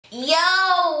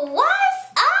Yo,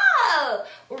 what's up?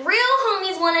 Real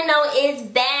Homies Wanna Know is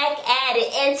back at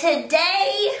it, and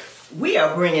today we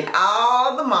are bringing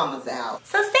all the mamas out.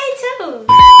 So stay tuned.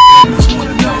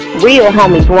 Real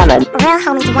homies wanna know. Real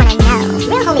homies wanna know.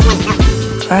 Real homies wanna know.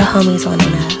 Real homies wanna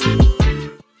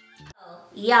know.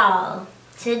 Y'all,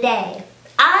 today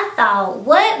I thought,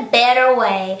 what better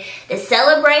way to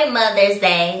celebrate Mother's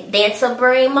Day than to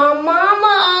bring my mama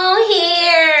on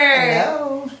here? Hello.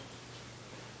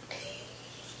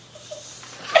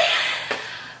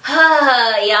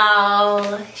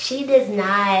 Y'all, she does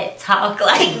not talk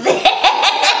like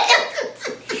that.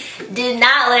 Do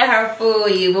not let her fool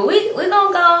you, but we're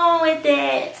gonna go on with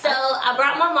that. So I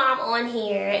brought my mom on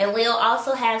here, and we'll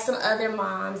also have some other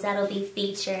moms that'll be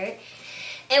featured.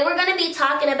 And we're gonna be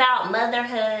talking about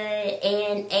motherhood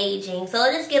and aging. So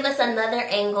it'll just give us another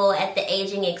angle at the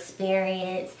aging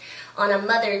experience on a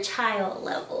mother-child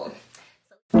level.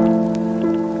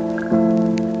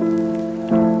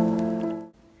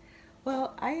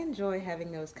 Well, I enjoy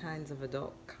having those kinds of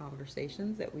adult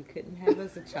conversations that we couldn't have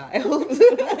as a child.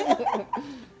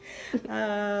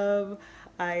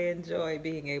 I enjoy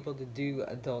being able to do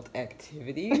adult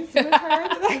activities with her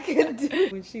that I couldn't do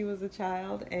when she was a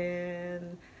child.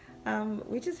 And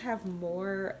we just have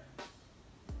more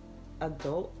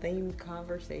adult-themed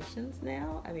conversations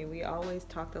now. I mean, we always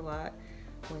talked a lot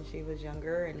when she was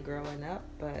younger and growing up,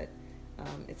 but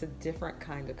it's a different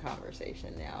kind of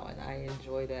conversation now, and I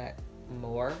enjoy that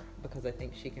more because I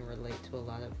think she can relate to a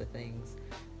lot of the things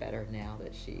better now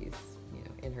that she's,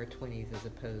 in her 20s as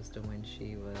opposed to when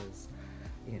she was,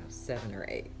 7 or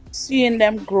 8. Seeing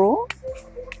them grow,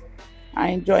 I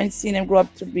enjoy seeing them grow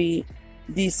up to be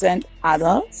decent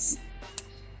adults.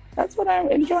 That's what I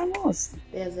enjoy most.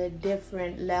 There's a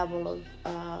different level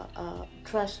of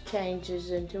trust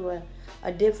changes into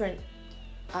a different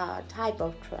type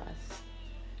of trust,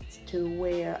 to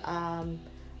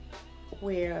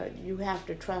where you have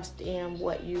to trust in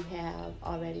what you have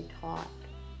already taught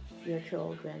your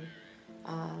children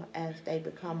as they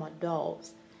become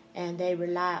adults, and they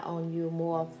rely on you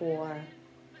more for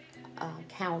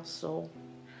counsel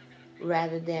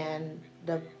rather than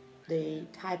the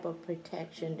type of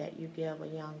protection that you give a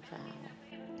young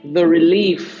child. The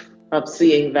relief of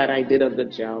seeing that I did a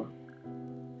good job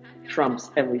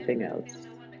trumps everything else.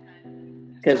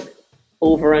 Because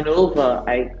over and over,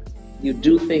 you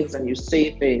do things and you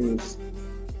say things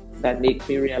that make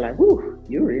me realize, whew,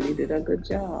 you really did a good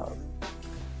job.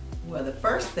 Well, the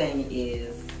first thing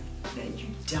is that you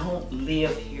don't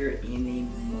live here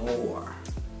anymore.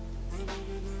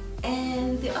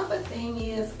 And the other thing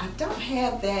is, I don't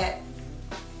have that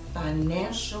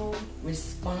financial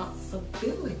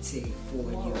responsibility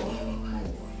for you anymore.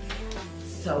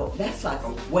 So that's like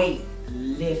a weight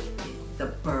lifted. The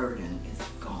burden is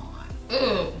gone.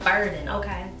 Burden,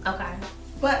 okay.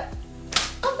 But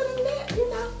other than that,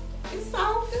 it's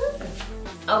all good.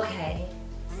 Okay.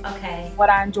 What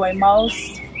I enjoy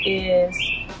most is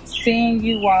seeing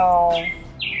you all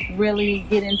really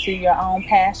get into your own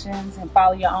passions and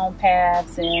follow your own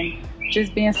paths and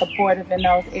just being supportive in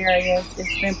those areas.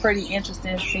 It's been pretty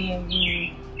interesting seeing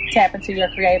you tap into your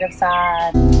creative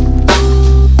side.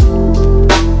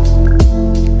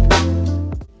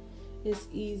 It's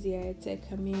easier to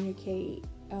communicate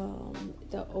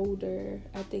the older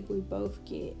I think we both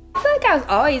get. I feel like I was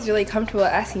always really comfortable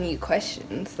asking you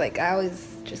questions. Like, I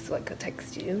always just go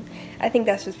text you. I think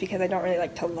that's just because I don't really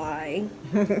like to lie.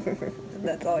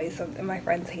 That's always something. My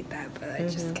friends hate that, but I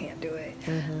just can't do it.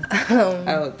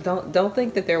 Don't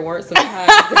think that there weren't some times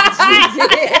that you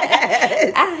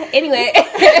did. Anyway.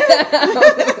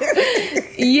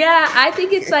 Yeah, I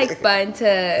think it's fun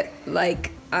to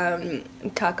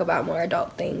talk about more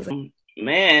adult things.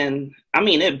 Man, I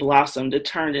mean, it blossomed. It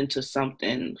turned into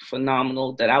something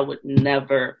phenomenal that I would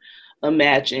never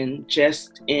imagine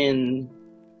just in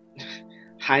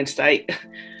hindsight.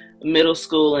 Middle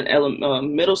school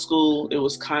and middle school, it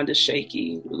was kind of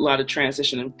shaky, a lot of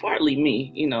transition, and partly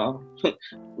me, it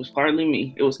was partly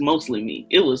me. It was mostly me.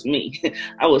 It was me.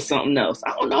 I was something else.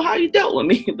 I don't know how you dealt with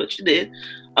me, but you did.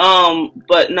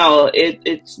 But no,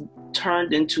 it's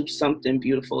turned into something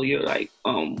beautiful. You're like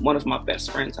one of my best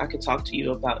friends. I could talk to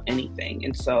you about anything,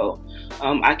 and so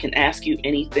I can ask you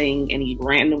anything, any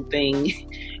random thing,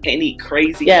 any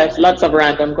crazy. Yes, lots of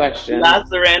random questions.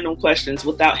 Lots of random questions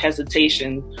without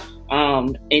hesitation.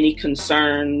 Any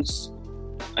concerns,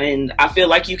 and I feel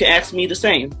like you can ask me the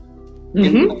same.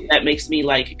 And that makes me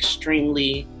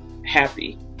extremely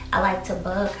happy. I like to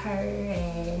bug her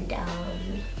and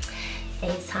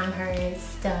FaceTime her and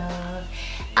stuff.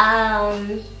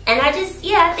 And I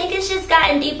think it's just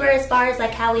gotten deeper as far as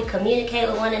like how we communicate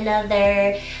with one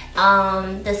another,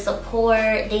 the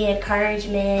support, the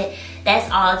encouragement. That's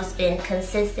all just been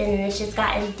consistent, and it's just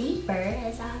gotten deeper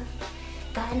as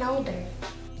I've gotten older.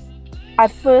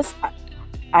 At first,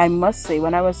 I must say,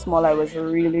 when I was small, I was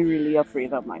really, really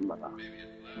afraid of my mother.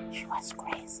 She was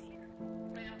crazy.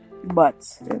 But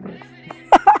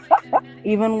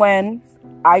even when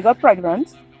I got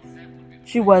pregnant,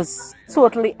 she was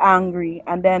totally angry.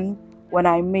 And then when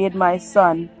I made my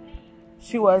son,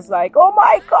 she was like, oh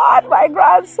my God, my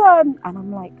grandson. And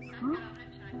I'm like, huh?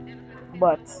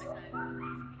 But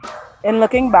in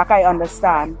looking back, I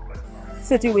understand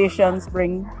situations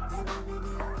bring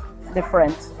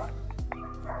different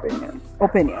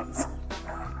opinions.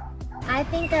 I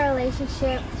think our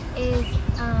relationship is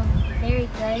very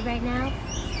good right now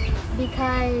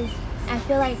because I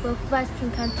feel like both of us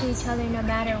can come to each other no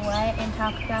matter what and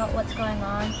talk about what's going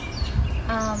on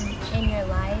in your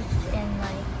life, and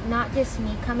like not just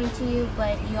me coming to you,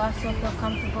 but you also feel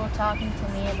comfortable talking to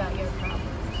me about your problems.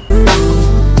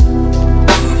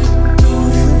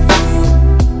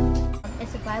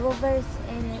 It's a Bible verse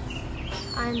and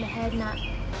it's I'm the head, not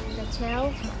the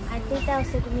tail. I think that will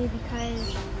stick with me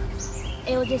because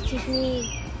it will just teach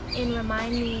me and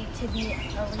remind me to be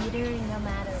a leader no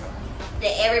matter what.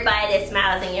 That everybody that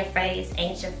smiles in your face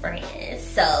ain't your friend.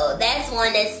 So that's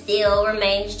one that still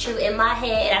remains true in my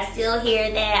head. I still hear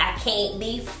that. I can't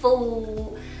be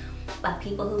fooled by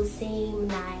people who seem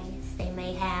nice. They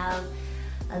may have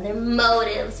other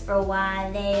motives for why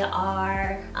they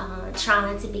are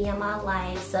trying to be in my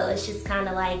life. So it's just kind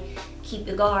of like keep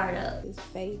your guard up. It's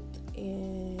faith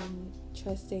in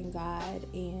trusting God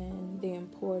and the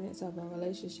importance of a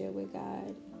relationship with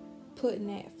God. Putting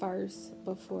that first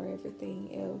before everything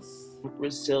else.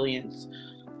 Resilience.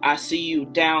 I see you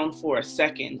down for a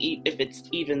second, if it's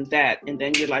even that, and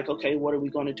then you're like, okay, what are we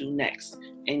going to do next?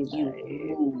 And you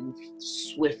move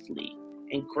swiftly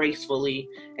and gracefully,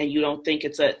 and you don't think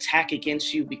it's an attack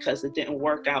against you because it didn't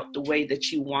work out the way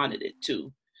that you wanted it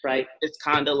to. Right. It's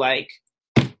kind of like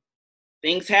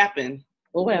things happen.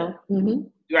 Oh well. Mm-hmm.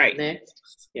 Right.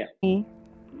 Next. Yeah.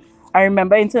 I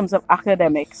remember in terms of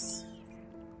academics,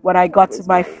 when I got to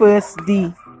my first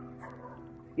D.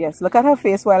 Yes, look at her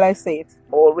face while I say it.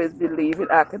 Always believe in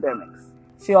academics.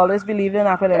 She always believed in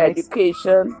academics.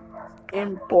 Education,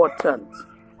 important.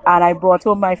 And I brought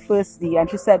home my first D, and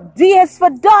she said, D is for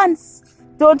dance.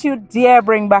 Don't you dare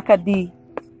bring back a D.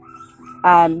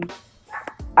 And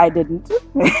I didn't.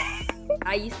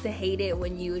 I used to hate it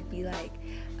when you would be like,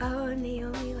 oh,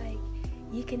 Naomi, like,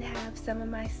 you can have some of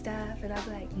my stuff, and I'd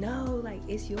be like, no, like,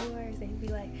 it's yours, and he'd be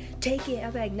like, take it,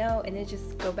 I'd be like, no, and it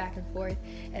just go back and forth.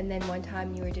 And then one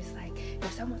time you were just like, if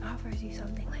someone offers you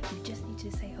something, like, you just need to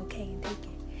say okay and take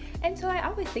it. And so I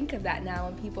always think of that now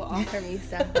when people offer me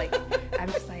stuff, like,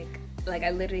 I'm just like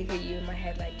I literally hear you in my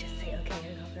head, like, just say okay,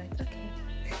 and I'll be like, okay.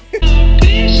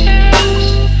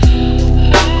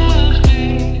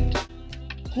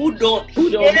 Who don't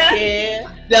care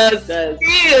does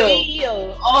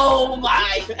feel. Oh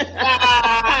my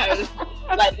God.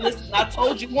 Like, listen, I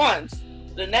told you once.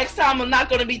 The next time I'm not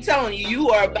going to be telling you. You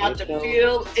are about to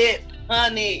feel it,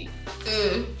 honey.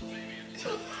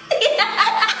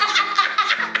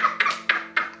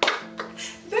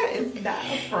 That is not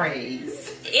a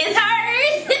phrase. It's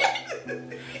hers.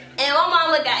 And my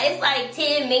mama got, it's like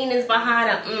 10 meanings behind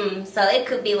a so it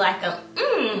could be like a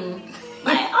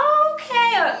like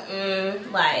okay, or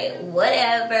like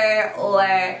whatever, or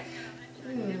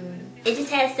it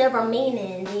just has several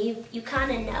meanings. And you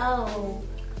kind of know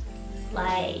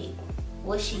like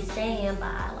what she's saying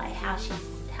by like how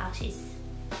she's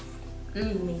you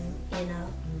know.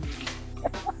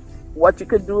 What you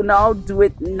could do now, do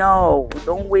it now.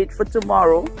 Don't wait for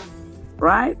tomorrow,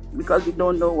 right? Because you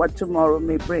don't know what tomorrow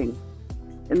may bring.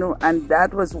 You know, and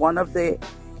that was one of the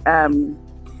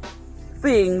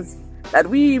things that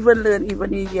we even learned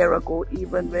even a year ago,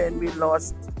 even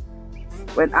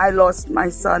when I lost my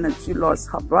son and she lost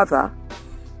her brother,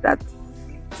 that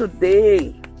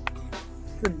today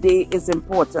is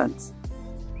important.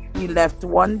 He left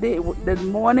one day, the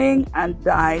morning, and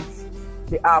died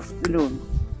the afternoon.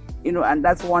 You know, and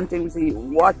that's one thing we say,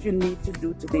 what you need to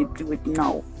do today, do it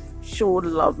now. Show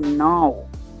love now.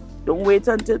 Don't wait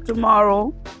until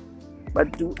tomorrow,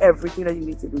 but do everything that you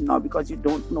need to do now, because you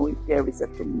don't know if there is a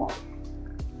tomorrow.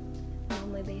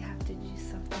 Normally they have to do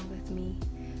something with me,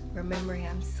 remembering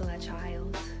I'm still a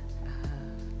child.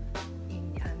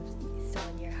 And I'm still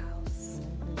in your house.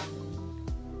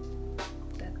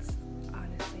 That's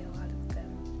honestly a lot of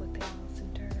them, what they all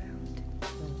center around.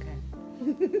 Okay.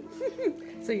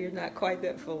 So you're not quite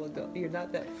that full adult. You're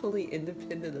not that fully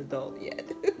independent adult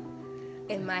yet.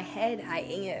 In my head, I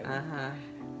am.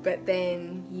 But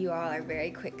then you all are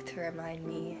very quick to remind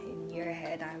me, in your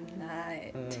head, I'm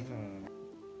not.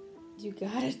 You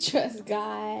gotta trust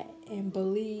God and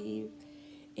believe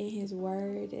in His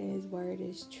word, and His word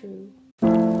is true.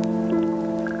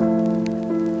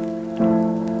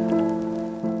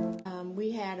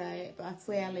 We had a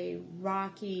fairly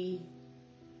rocky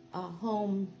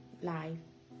home life,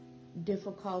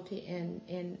 difficulty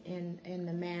in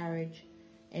the marriage.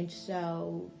 And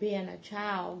so being a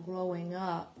child growing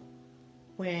up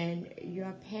when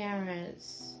your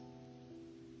parents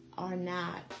are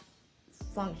not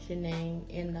functioning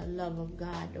in the love of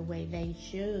God the way they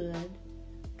should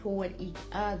toward each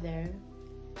other,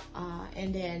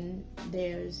 and then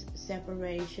there's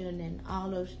separation and all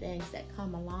those things that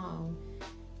come along,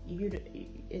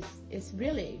 it's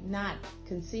really not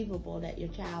conceivable that your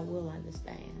child will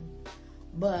understand.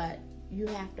 But you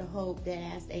have to hope that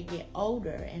as they get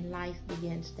older and life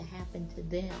begins to happen to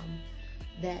them,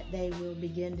 that they will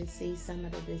begin to see some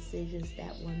of the decisions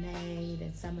that were made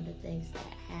and some of the things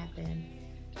that happened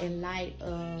in light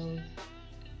of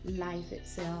life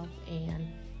itself and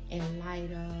in light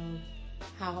of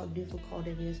how difficult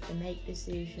it is to make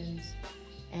decisions,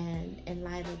 and in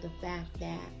light of the fact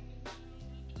that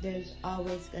there's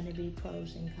always going to be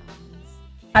pros and cons.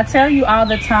 I tell you all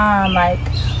the time, like,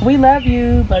 we love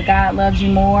you, but God loves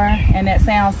you more. And that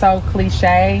sounds so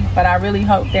cliche, but I really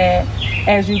hope that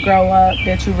as you grow up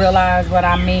that you realize what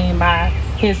I mean by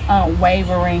His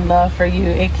unwavering love for you.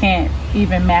 It can't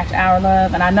even match our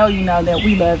love. And I know you know that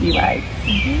we love you, right?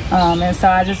 And so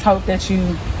I just hope that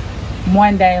you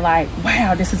one day, like,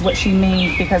 wow, this is what she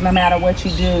means, because no matter what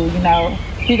you do, you know,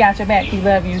 He got your back. He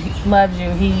loves you. He loves you.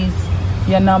 He's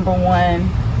your number one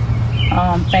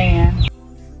fan.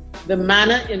 The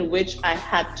manner in which I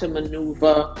had to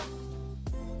maneuver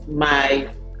my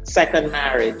second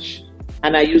marriage,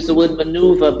 and I use the word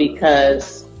maneuver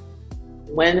because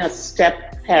when a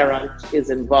step parent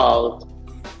is involved,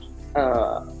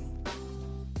 the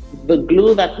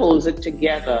glue that holds it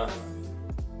together,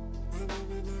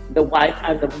 the wife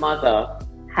and the mother,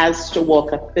 has to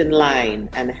walk a thin line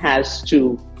and has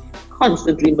to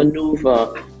constantly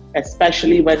maneuver,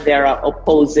 especially when there are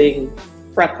opposing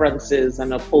preferences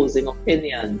and opposing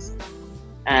opinions,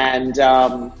 and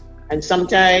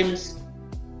sometimes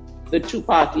the two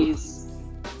parties,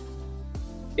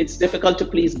 it's difficult to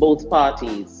please both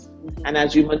parties. And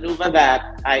as you maneuver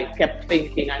that, I kept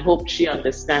thinking, I hope she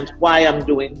understands why I'm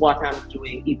doing what I'm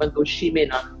doing, even though she may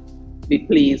not be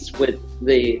pleased with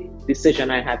the decision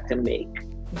I had to make.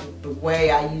 The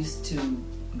way I used to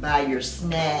buy your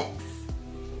snacks,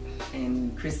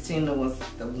 and Christina was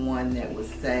the one that would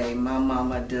say, my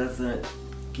mama doesn't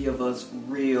give us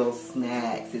real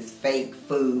snacks, it's fake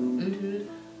food.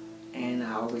 And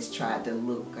I always tried to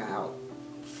look out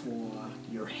for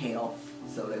your health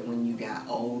so that when you got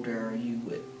older you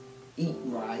would eat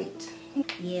right.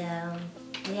 Yeah,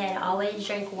 we had to always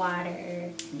drink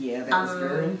water. Yeah, that was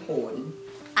very important.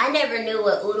 I never knew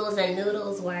what oodles and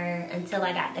noodles were until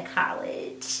I got to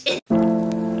college.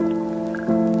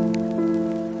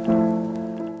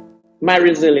 My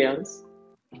resilience,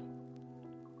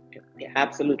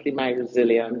 absolutely my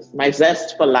resilience, my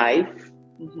zest for life,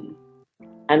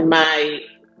 and my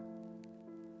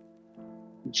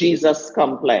Jesus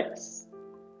complex,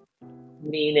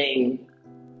 meaning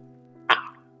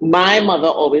my mother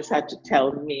always had to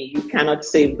tell me, you cannot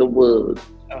save the world.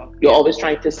 You're always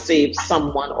trying to save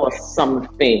someone or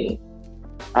something.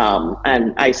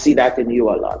 And I see that in you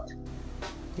a lot.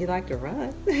 You like to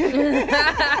run.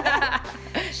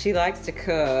 She likes to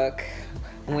cook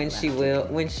when she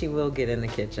will get in the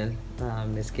kitchen.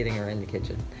 It's getting her in the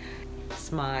kitchen.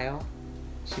 Smile.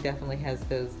 She definitely has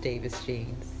those Davis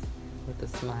genes with a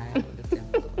smile, with a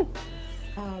simple.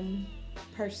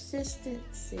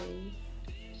 Persistency.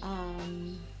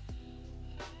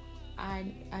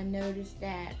 I noticed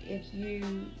that if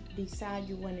you decide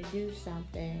you want to do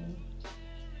something,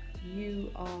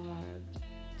 you are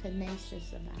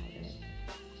tenacious about it.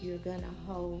 You're gonna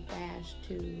hold fast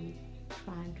to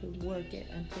trying to work it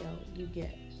until you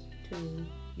get to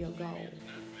your goal.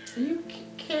 You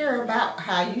care about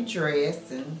how you dress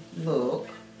and look.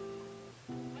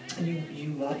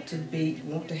 You want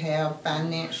to have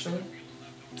financial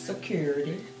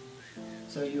security.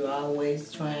 So you're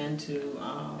always trying to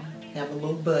have a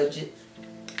little budget.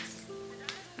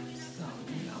 So,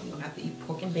 you don't have to eat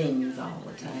pork and beans all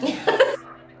the time.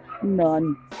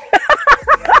 None.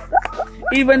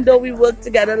 Even though we work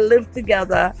together, live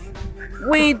together,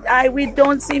 we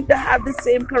don't seem to have the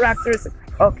same characteristics.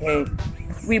 Okay,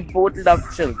 we both love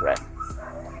children.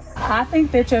 I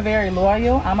think that you're very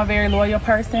loyal. I'm a very loyal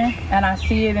person, and I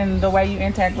see it in the way you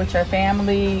interact with your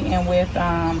family and with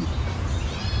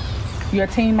your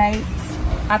teammates.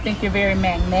 I think you're very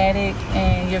magnetic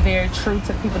and you're very true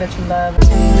to the people that you love.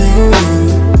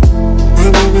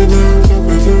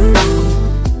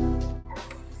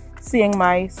 Seeing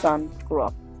my son grow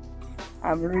up,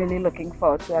 I'm really looking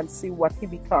forward to and see what he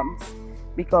becomes,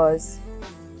 because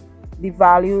the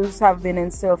values have been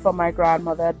instilled from my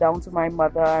grandmother down to my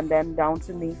mother and then down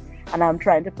to me, and I'm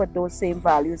trying to put those same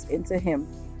values into him.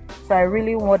 So I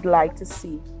really would like to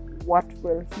see what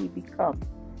will he become,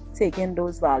 taking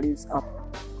those values up.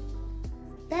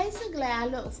 Basically, I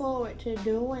look forward to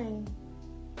doing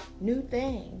new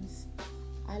things.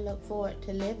 I look forward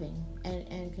to living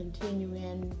and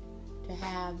continuing to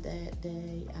have the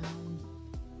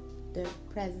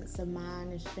presence of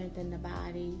mind and strength in the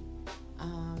body,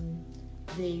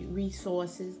 the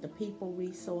resources, the people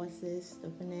resources, the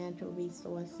financial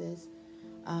resources,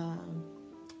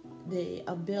 the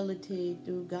ability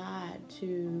through God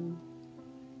to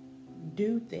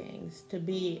do things, to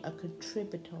be a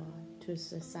contributor to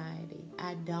society.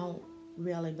 I don't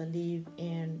really believe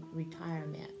in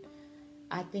retirement.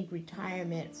 I think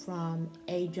retirement from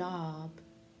a job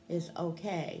is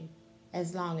okay,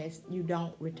 as long as you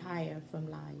don't retire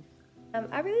from life.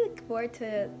 I really look forward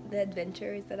to the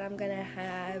adventures that I'm gonna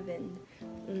have, and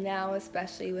now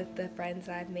especially with the friends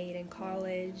I've made in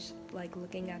college, like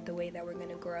looking at the way that we're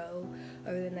gonna grow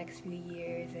over the next few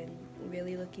years and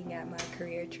really looking at my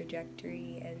career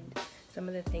trajectory and some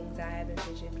of the things I have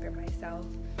envisioned for myself,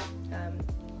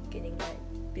 getting my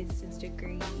business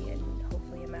degree and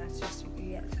hopefully a master's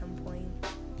degree at some point.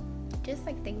 Just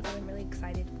like things that I'm really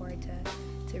excited for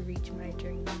to reach my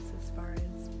dreams as far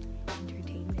as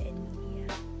entertainment and media.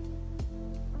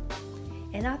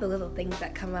 And all the little things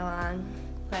that come along,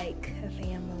 like a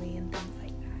family and things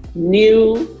like that.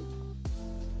 New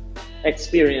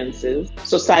experiences.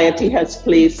 Society has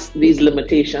placed these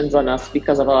limitations on us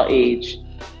because of our age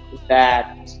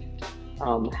that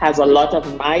has a lot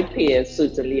of my peers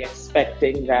certainly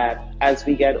expecting that as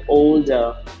we get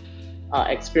older,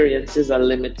 experiences are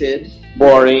limited,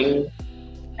 boring,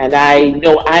 and I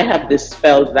know I have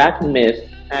dispelled that myth,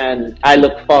 and I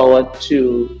look forward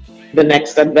to the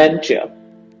next adventure.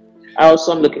 I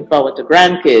also am looking forward to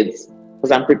grandkids,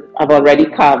 because I've already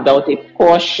carved out a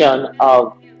portion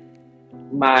of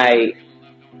my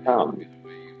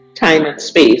time and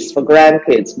space for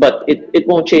grandkids, but it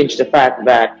won't change the fact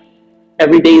that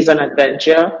every day is an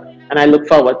adventure, and I look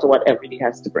forward to what every day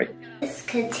has to bring. Just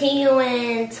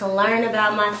continuing to learn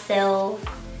about myself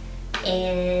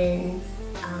and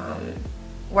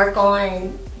work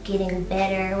on getting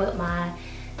better with my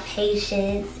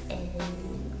patience and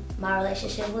my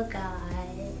relationship with God.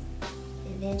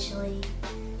 Eventually,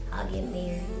 I'll get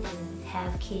married and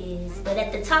have kids. But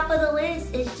at the top of the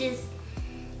list is just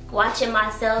watching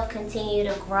myself continue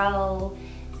to grow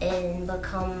and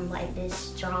become like this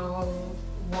strong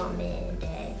woman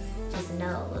that just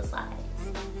knows, like,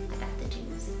 I got the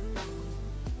juice.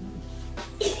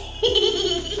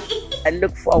 I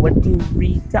look forward to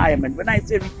retirement. When I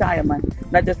say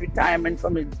retirement, not just retirement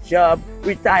from a job,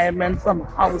 retirement from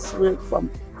housework, from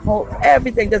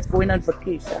everything that's going on.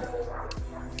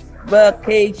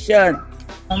 Vacation.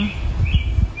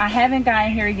 I haven't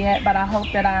gotten here yet, but I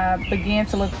hope that I begin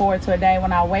to look forward to a day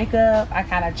when I wake up. I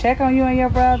kind of check on you and your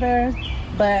brothers,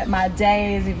 but my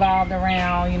day is evolved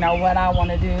around, what I want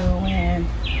to do and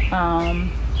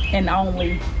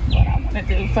only what I want to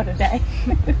do for the day.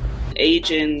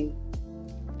 Aging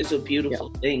is a beautiful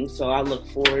thing, so I look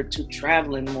forward to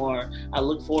traveling more. I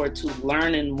look forward to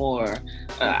learning more.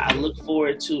 I look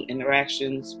forward to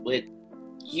interactions with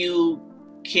you,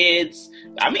 kids.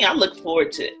 I look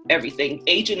forward to everything.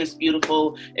 Aging is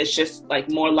beautiful. It's just like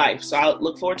more life, so I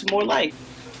look forward to more life.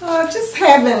 Just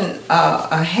having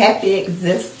a happy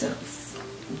existence,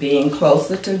 being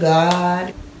closer to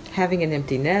God, having an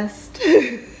empty nest.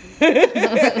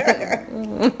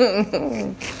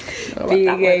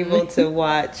 Being able to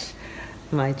watch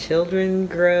my children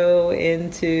grow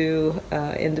into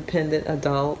independent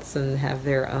adults and have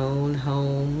their own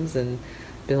homes and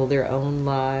build their own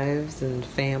lives and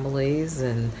families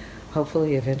and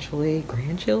hopefully eventually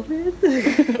grandchildren.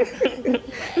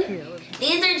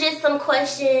 These are just some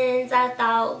questions I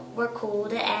thought were cool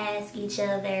to ask each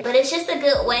other. But it's just a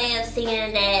good way of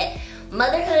seeing that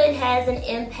motherhood has an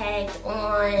impact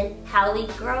on how we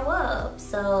grow up.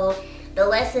 So the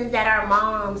lessons that our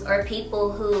moms or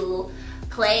people who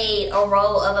played a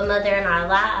role of a mother in our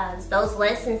lives, those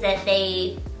lessons that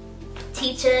they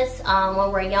teach us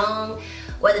when we're young,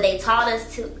 whether they taught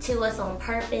us to us on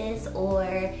purpose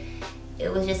or it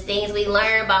was just things we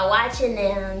learned by watching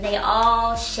them, they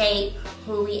all shape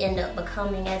who we end up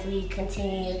becoming as we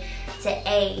continue to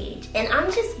age. And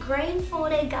I'm just grateful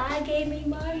that God gave me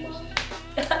my mom.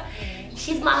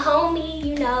 She's my homie,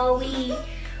 you know,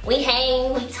 we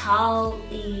hang, we talk,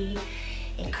 we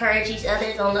encourage each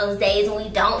other on those days when we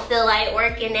don't feel like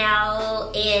working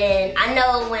out. And I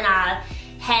know when I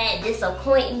had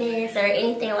disappointments or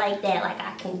anything like that, like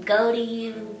I can go to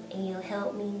you and you'll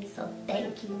help me. So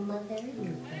thank you, Mother.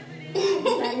 You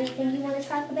got anything you want to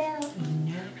talk about?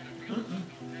 No.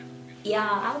 Y'all,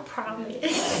 I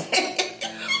promise.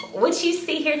 What you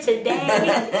see here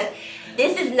today,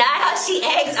 this is not how she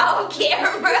acts on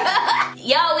camera.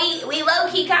 Yo, we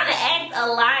low-key kind of act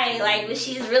alike, like, but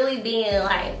she's really being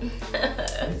like.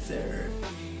 That's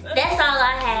all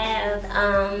I have.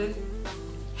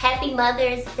 Happy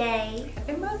Mother's Day.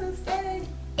 Happy Mother's Day.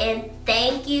 And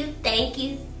thank you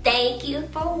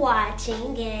for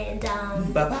watching. And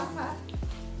bye-bye.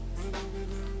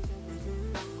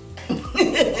 I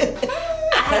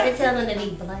had to tell them to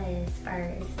be blessed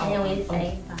first, and then we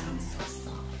say bye.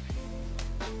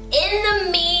 In the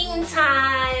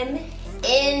meantime,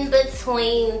 in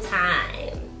between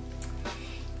time,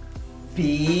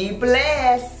 be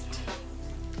blessed.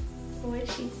 What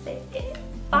she said.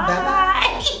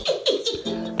 Bye.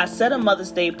 I said a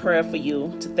Mother's Day prayer for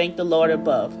you to thank the Lord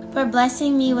above for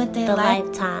blessing me with the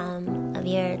lifetime of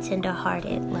your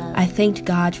tender-hearted love. I thanked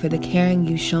God for the caring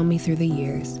you've shown me through the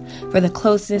years, for the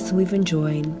closeness we've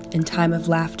enjoyed in time of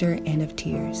laughter and of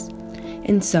tears.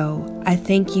 And so, I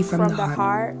thank you from the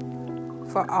heart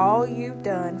for all you've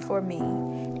done for me.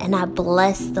 And I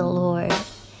bless the Lord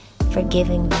for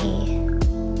giving me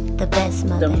the best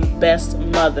mother. The best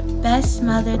mother. Best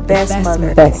mother. Best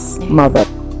mother. Best mother.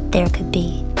 There could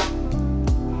be.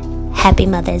 Happy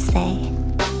Mother's Day.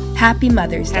 Happy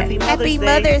Mother's Day. Happy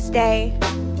Mother's Day.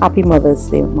 Happy Mother's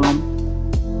Day, Mom.